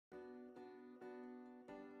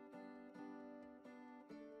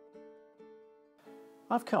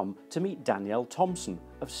I've come to meet Danielle Thompson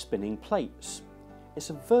of Spinning Plates. It's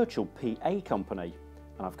a virtual PA company,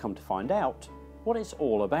 and I've come to find out what it's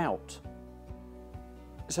all about.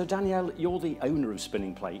 So Danielle, you're the owner of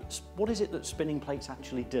Spinning Plates. What is it that Spinning Plates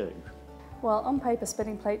actually do? Well, on paper,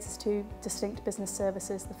 Spinning Plates is two distinct business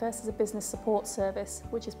services. The first is a business support service,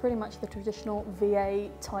 which is pretty much the traditional VA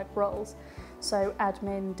type roles. So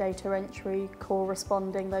admin, data entry, call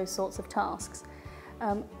responding, those sorts of tasks.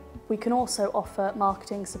 We can also offer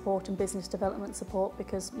marketing support and business development support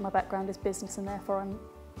because my background is business and therefore I'm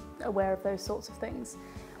aware of those sorts of things.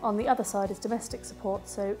 On the other side is domestic support,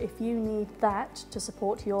 so if you need that to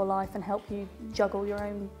support your life and help you juggle your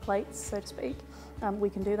own plates, so to speak, we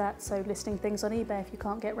can do that. So listing things on eBay if you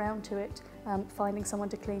can't get round to it, finding someone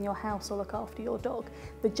to clean your house or look after your dog.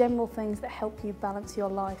 The general things that help you balance your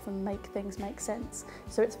life and make things make sense.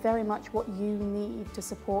 So it's very much what you need to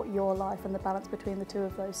support your life and the balance between the two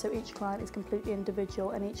of those. So each client is completely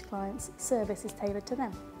individual and each client's service is tailored to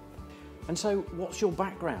them. And so what's your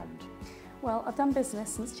background? Well, I've done business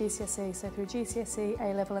since GCSE, so through GCSE,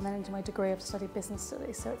 A-level and then into my degree I've studied business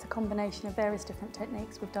studies. So it's a combination of various different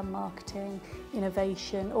techniques. We've done marketing,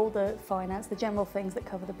 innovation, all the finance, the general things that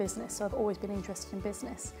cover the business. So I've always been interested in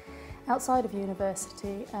business. Outside of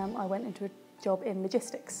university, I went into a job in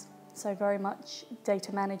logistics. So very much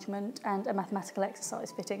data management and a mathematical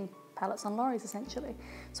exercise, fitting pallets on lorries essentially.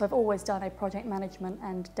 So I've always done a project management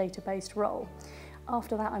and data-based role.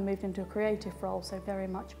 After that I moved into a creative role, so very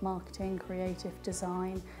much marketing, creative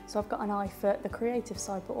design. So I've got an eye for the creative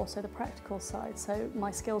side but also the practical side. So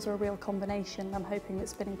my skills are a real combination. I'm hoping that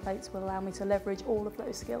Spinning Plates will allow me to leverage all of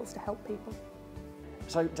those skills to help people.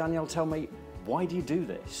 So Danielle, tell me, why do you do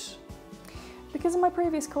this? Because in my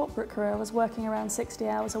previous corporate career I was working around 60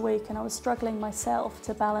 hours a week and I was struggling myself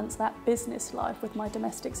to balance that business life with my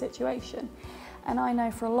domestic situation. And I know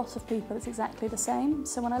for a lot of people it's exactly the same.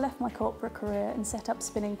 So when I left my corporate career and set up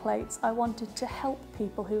Spinning Plates, I wanted to help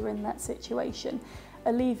people who were in that situation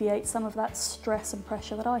alleviate some of that stress and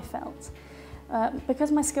pressure that I felt.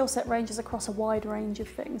 Because my skill set ranges across a wide range of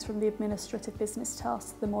things, from the administrative business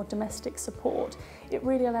tasks to the more domestic support, it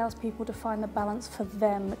really allows people to find the balance for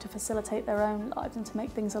them to facilitate their own lives and to make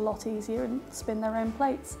things a lot easier and spin their own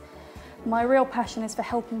plates. My real passion is for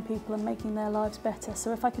helping people and making their lives better,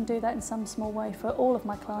 so if I can do that in some small way for all of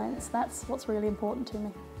my clients, that's what's really important to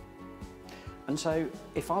me. And so,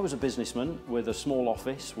 if I was a businessman with a small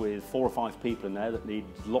office with 4 or 5 people in there that need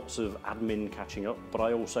lots of admin catching up, but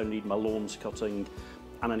I also need my lawns cutting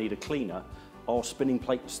and I need a cleaner, are Spinning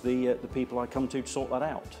Plates the people I come to sort that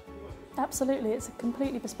out? Absolutely, it's a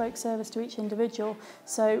completely bespoke service to each individual.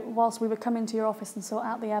 So whilst we would come into your office and sort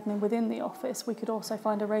out the admin within the office, we could also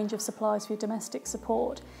find a range of supplies for your domestic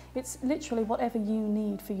support. It's literally whatever you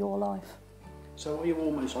need for your life. So are you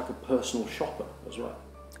almost like a personal shopper as well?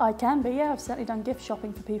 I can be, yeah. I've certainly done gift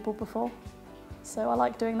shopping for people before. So I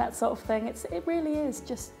like doing that sort of thing. It really is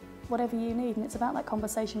just whatever you need, and it's about that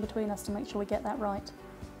conversation between us to make sure we get that right.